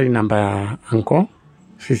Nongari namba ya anko.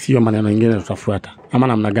 Sisi hiyo maneno mengine tutafuata. Ama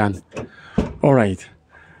namna gani? Alright.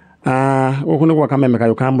 Ukune kwa Kameme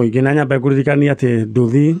kayuka muingi na nyamba kuririkania ati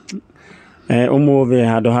nduthi umuthe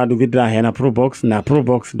handu thidra hena Probox na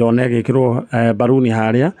Probox ndone gikirwo baruni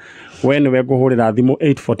haria we ni we nguhurira thimu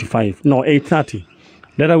 845 no 830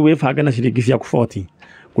 ndera wibanga na ciringi ciaku 40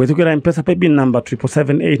 gwitukira M-Pesa paybill number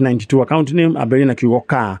 77892 account name abeli na kiugo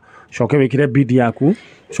ka coke wikire bid yaku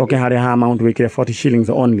coke haria ha amount wikire 40 shillings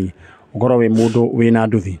only ukorwo wi mundu wina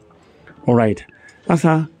nduthi. Alright,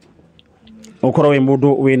 sasa ukorwo wi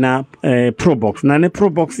mundu wina Probox na ni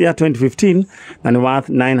Probox ya 2015 na ni worth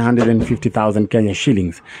 950,000 Kenya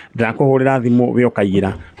shillings. Ndakuhurira thimu wi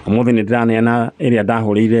ukaiyira umuthi ni ndiraneana iria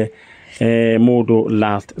ndahurire mundu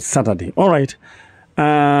last Saturday. Alright,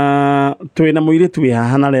 twina muiritu wi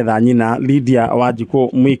haha na retha nyina Lydia Wanjiku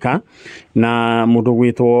Mwika na mundu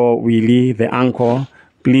gwitwo Willy the uncle.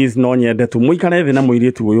 Please no nyende tu muikare thi na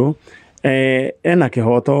muiritu uyu ena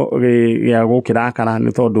kihoto gya gukirakara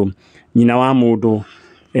ni tondu nyina wa mundu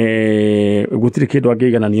gutiri kindu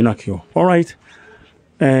angigana ni nakio. Alright,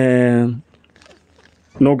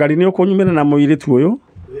 no gari ni ukunyumira na muiritu uyu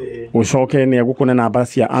ucoke ni agukune namba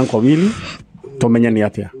cia Uncle Willy tumenye ni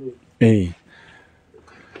atia.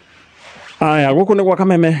 Aya, guku ni gwa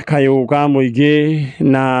Kameme kayuka muingi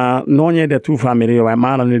na no nyende tu family yo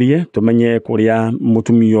maranirie tumenye kuria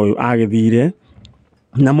mutumia uyu agithire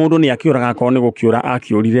na mundu ni akiuraga ko ni gukiura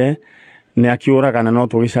akiurire ni akiuraga na no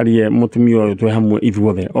tugicarie mutumia uyu twe hamwe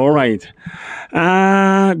ithuothe. Alright,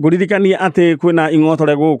 guririkania ati kwina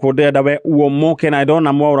ing'otore guku ndenda we uomoke na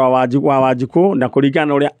ndona mwaura wa Wanjiku na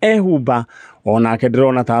kuringana uria ehumba onake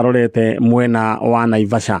ndirona tarorete mwena wa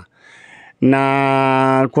Naivasha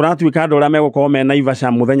na kuratuika andu aria megukorwo me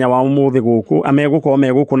Naivasha muthenya wa umuthi guku amegukorwo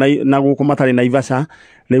me guku na guku matari Naivasha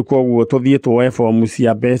riu koguo tuthie tuoe form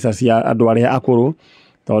cia mbeca cia andu aria akuru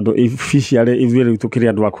tondu officially ithuĩ rĩu tukiri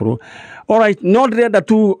andu akuru. Alright, no ndirenda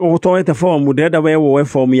tu utoete form, ndirenda we woe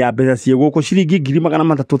form ya mbeca cie guku ciringi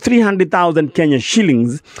 300,000 Kenya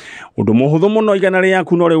shillings. Undu muhuthu muno igana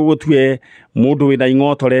rĩaku no rĩgũtue mundu wina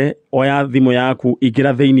ing'otore oya thimu yaku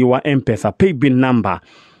igira thiini wa M-Pesa paybill number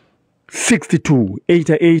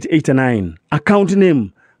 628889 account name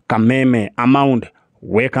Kameme amount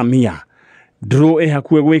weka mia draw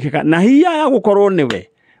hakue gwikika na hiya ya gukorwo niwe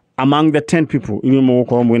among the 10 people inyuĩ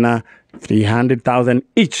mũgũkorwo mwĩna 300,000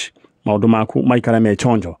 each maundu maku maikara me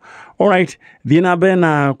chonjo. Alright, thiĩ na mbere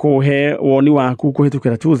na kuhe woni waku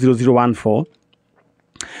kuhitukira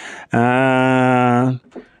 20014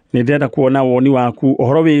 ni ndenda kuona woni waku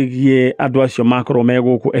uhoro wigie andu acio makorwo me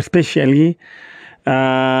guku especially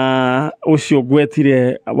ucio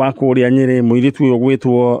gwetire wakuria Nyeri muiritu uyo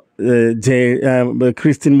gwitwo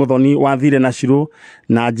Christine Muthoni wathire na Shiro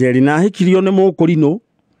na Njeri na hikirio ni mukurino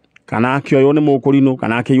kana akioyo ni mukurino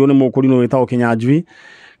kana akiyo ni mukurino wetao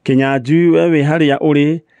Kinyanjui wewe haria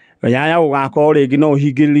uri yaya ugakora ringi no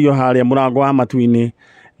uhingiririo haria murango wa matuini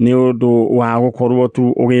ni undu wa gukorwo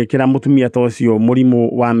tu ugikira mutumia tocio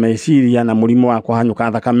murimu wa meciria na murimu wa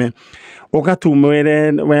kuhanyuka thakame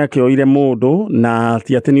ukatumwere wekioire mundu na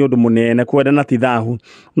ti ati ni undu munene kwenda na tithahu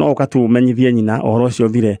no ukatumenyithie nyina ohoro cio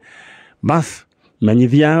thire bas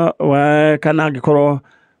menyithia kana angikorwo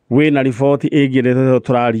wina report igirete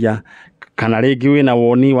turaria kana ringi wina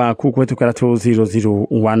woni waku kwetukira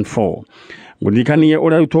 20014 ngurikanie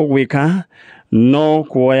uria tugwika no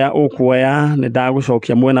kuoya ukuoya ni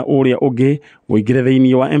ndagucokia mwena uria ungi uigire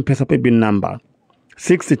thiini wa M-Pesa paybill number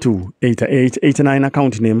 628889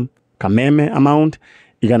 account name Kameme amount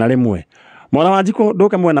igana rimwe. Mwana wa Wanjiku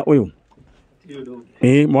nduke mwena uyu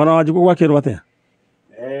mwana wa Wanjiku gwakirwo atia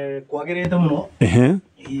kwagirite muno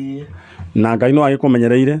na Ngai no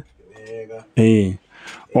agikumenyereire wega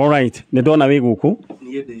alright ni ndona wi guku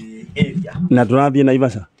nie ndi area na turathie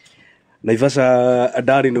Naivasha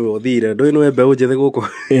ndari no thire ndoi no mbeũ njĩthĩ guku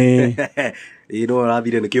no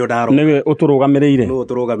arathire nikio ndaro niwe uturugamirire no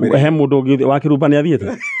uturugamirire he mundu ungi wa Kiruba ni athiete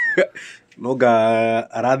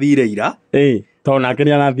noga arathire ira to nake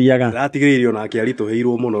ni arathiaga aratigiririo nake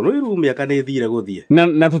arituheirwo muno no iru miaka ni thire guthie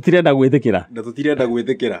na tutirenda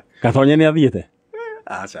gwitikira Gathonye ni athiete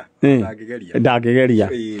acha ndagigeria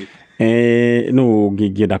no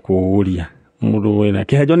ngingenda kuhuria mundu wena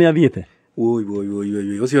kihejo ni athiete oi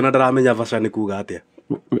ucio na ndaramenya Vasha ni kuga atia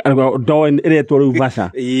ndo iretwo riu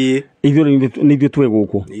Vasha ithuĩ ni ithuĩ twe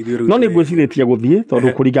guku no ni ngwĩcirĩtie guthie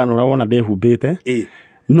tondu kuringana na wona ndehumbĩte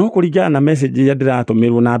no kuringana na message ya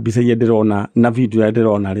ndiratumirwo na mbica ya ndirona na video ya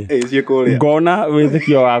ndirona ri ngona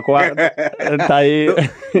withikio wakwa tai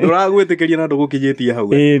nduragwitikiria na ndugukinyitie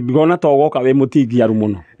hau ngona to goka wi mutingiaru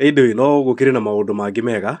muno indi no gukire na maundu mangi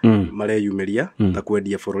mega mareyumiria ta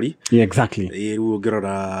kwendia bururi exactly riu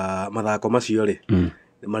ngirora mathako macio ri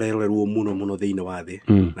marerorerwo muno thiini wa thi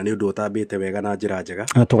na ni undu utambite wega na njira njega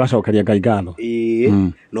tugacokeria Ngai ngatho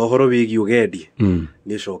no horo wigi ugendi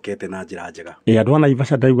ni cokete na njira njega andu ana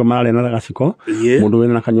Ivasha ndaigua marare na gaciko mundu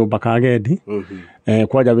wina kanyumba ka gendi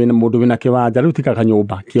kwaja wina mundu wina kiwanja riu tika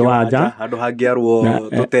kanyumba kiwanja andu hangiarwo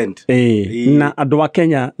to tent na andu a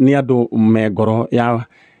Kenya ni andu mengoro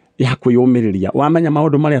ya kwiyumiriria wamenya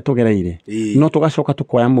maundu maria tugereire no tugacoka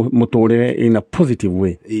tukoya muturire in a positive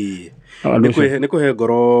way ni kuhe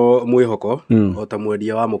ngoro mwihoko ota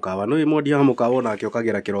mwendia wa mukawa no mwendia wa mukawa nake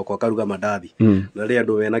okagira kiroko akaruga mandathi na ri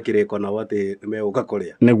andu wena kireko na wate meuka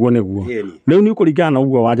kuria neguo riu ni ukuringana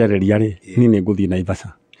uguo wajareria ri ni nguthii na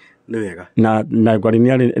Ivasha ni wega na ngwari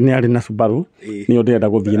ni ari na Subaru ni ndenda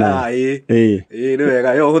guthii na ni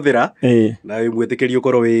wega yo huthira na wimwitikirie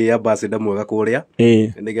ukoro wi ambassador mwega kuria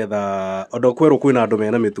nigetha ondo kweru kwina andu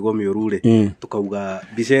mena mitugo miuru ri tukauga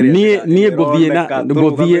biceria ni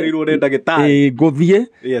nguthie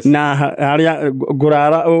na haria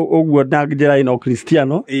ngurara uguo na njira ino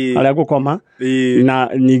Cristiano haria ngukoma na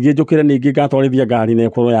nyingi njukire ningi ngatwarithia ngari na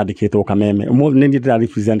ikorwo yandikitwo Kameme ni ndira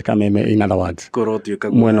represent Kameme in other words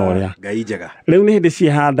mwena uria Ngai njega riu ni hindi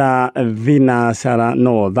cihanda thinacara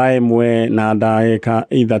no thaa imwe na ndagika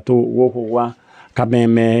ithatu guku gwa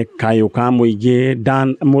Kameme kayuka muingi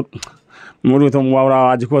dan muruto mwaura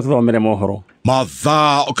wajiko tuthomere mohoro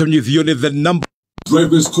mathaa ukanyithio ni the number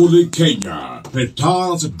Driving School in Kenya,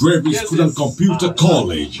 Petans Driving School and Computer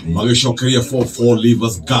College, magishokeria for 4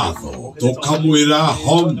 leavers gatho, tokamwira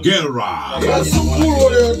hongera.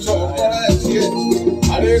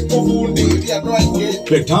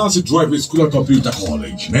 Petans Driving School and Computer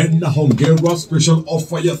College, Nena Hongera special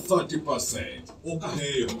offer ya 30%.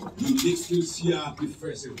 Okaheo, unique skills here,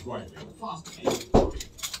 defensive driving.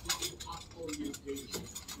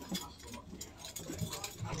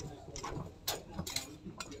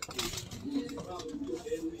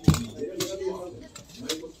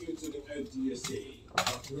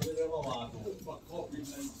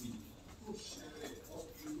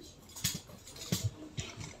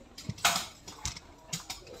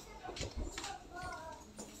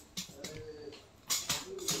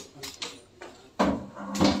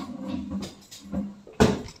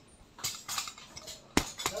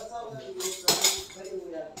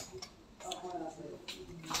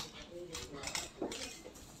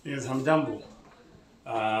 Yes, hamjambo.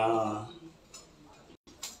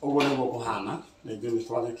 Ugo niguo kuhana na ithuĩ nĩ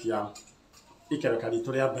twathikia ikereka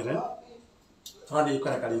ritũ rĩa mbere twathiĩ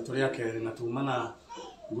ikereka ritũ rĩa kerĩ na tuma na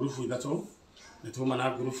ngurubu ithatũ nĩ tuma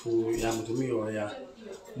na ngurubu ya mũtumia ũrĩa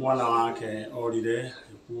mwana wake orire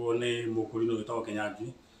kuo nĩ mũkũrinũ wĩtagwo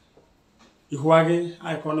Kĩnyanjui ihwage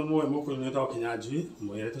agĩkorwo nĩ mũĩ mũkũrinũ wĩtagwo Kĩnyanjui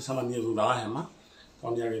mwĩre tũcemanie thutha wa hema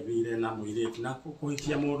tondũ nĩagĩthire na mũirĩtu na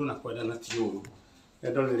kũhikia mũndũ na kwendana ti ũru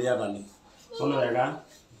endo nĩ rĩathani ona wega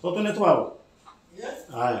tũtũ nĩ twao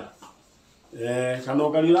haya kana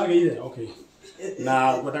ngari ũragĩire okay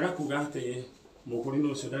na ngwendaga kuga atĩ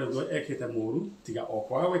mũkũrinũ ũcio ndarĩ ekĩte mũru tiga o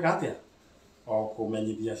kwaga gwĩka atĩa o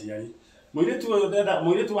kũmenyithia aciari mũirĩtu ũyũ ndenda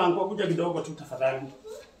mũirĩtu wangu kuja kidogo tu tafadhali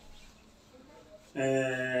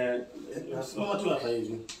soma tu hapa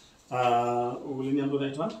hivi uliniambia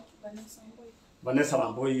unaitwa Vanessa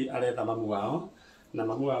Wamboi aretha mamu wao na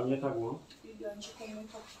mamu wao metagwo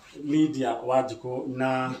Lydia Wanjiko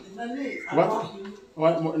na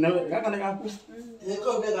gaka nĩ gaku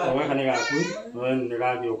gaka nĩ gaku nĩ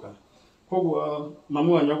gagĩũka koguo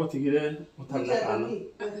mamu wanyu agũtigire ũtarĩ na kana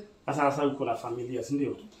sasa uko na familia si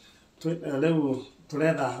ndio leo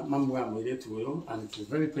turetha mamu wa mũirĩtu ũyũ and it's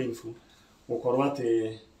very painful gũkorwo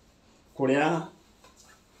atĩ kũrĩa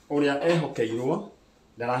ũrĩa ehokeirwo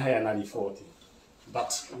ndaraheana riboti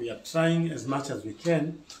but we are trying as much as we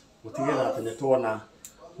can gũtigĩrĩra atĩ nĩ tuona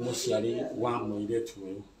mũciari wa mũirĩtu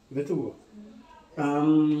ũyũ nĩtuo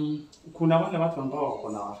kuna wale watu ambao wako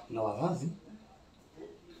na wazazi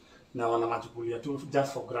na wanamachukulia tu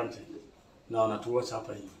just for granted na wanatuacha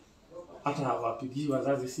hapa hivi hata hawapigii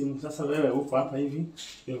wazazi simu. Sasa wewe uko hapa hivi,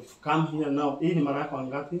 you've come here now, hii ni mara yako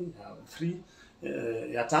ngapi? Ya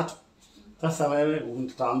 3 ya 3. Sasa wewe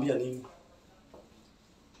tutaambia nini?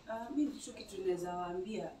 Mimi kitu tunaweza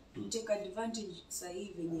waambia take advantage sasa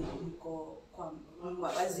hivi venye mko kwa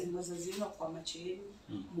wazazi wenu kwa macho yenu,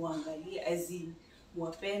 muangalie azin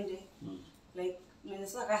muwapende like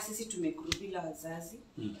sasa kama sisi tumegrow bila wazazi,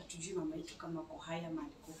 hatujui mama yetu kama kwa haya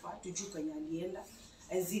mali kufa, tujui kwenye alienda,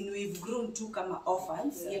 as in we've grown tu kama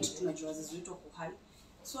orphans, yet tunajua wazazi wetu wako hai.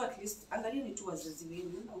 So at least angalieni tu wazazi wenu,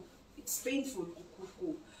 you know, it's painful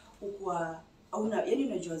kukua auna, yani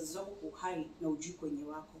unajua wazazi wako wako hai na ujui kwenye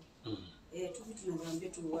wako. Tu vitu tunawaambia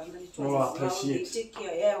tu angalia tu wazazi wao, take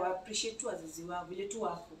care, appreciate tu wazazi wao vile tu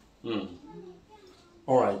wako.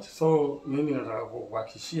 Alright, so mimi nataka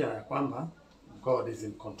kuhakikishia ya kwamba God is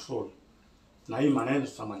in control. Na hii maneno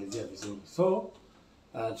tutamalizia vizuri. So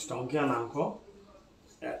tutaongea na uncle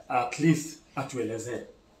at least atuelezee.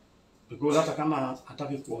 Because hata kama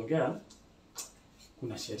hataki kuongea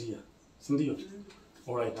kuna sheria. Si ndio?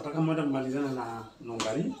 Alright, nataka mwenda kumalizana na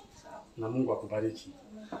Nongari na Mungu akubariki.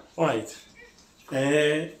 Alright.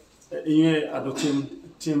 Iwe ado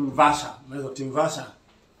team Vasha, mwezo team Vasha.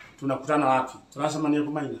 Tunakutana wapi? Tunasamania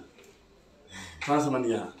kumaina.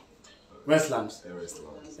 Tunasamania Westlands.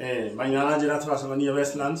 Maina anajira tunasamania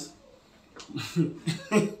Westlands.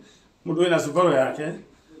 Mudwe na Subaru yake.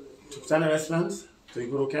 Tukutane Westlands,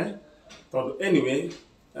 tuiguruke. Tondu anyway,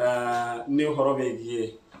 ni uhoro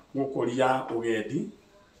wegie gukuria ugendi,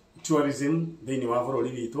 tourism thini wa bururi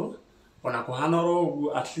witu, ona kuhana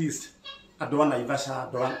ro at least andu ana Naivasha,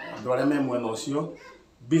 andu aria me mwena ucio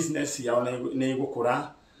business yao ni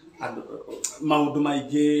igukura. Maundu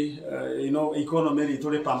maingi, you know, economy ritu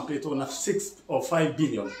ri pampito na 6 or 5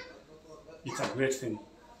 billion. It's a great thing.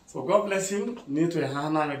 So God bless him. Ni tu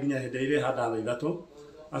hana nginya hedeire hada na ithatu.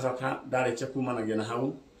 Asoka dareke kumanagia na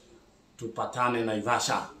hau tupatane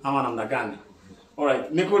Naivasha ama namna gani?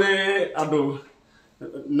 Alright, nikure andu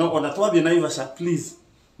no ona twathie Naivasha, please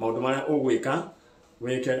maundu maria ugwika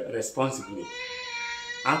weke responsibly.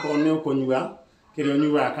 Ako ni ukunyua kirio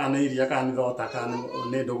nyua kana iria kana thota kana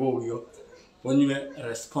ne ndogurio unyue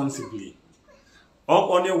responsibly.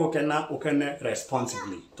 Oko ni ugukena ukene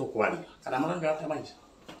responsibly tukwari kana maranga ate maisha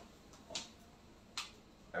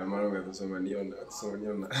Amaro tusamania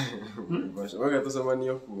na Naivasha. Waga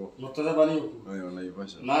tusamania kuo. Mtozabanio kuo. Nayo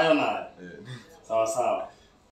Naivasha. Nayo na. Sawa sawa.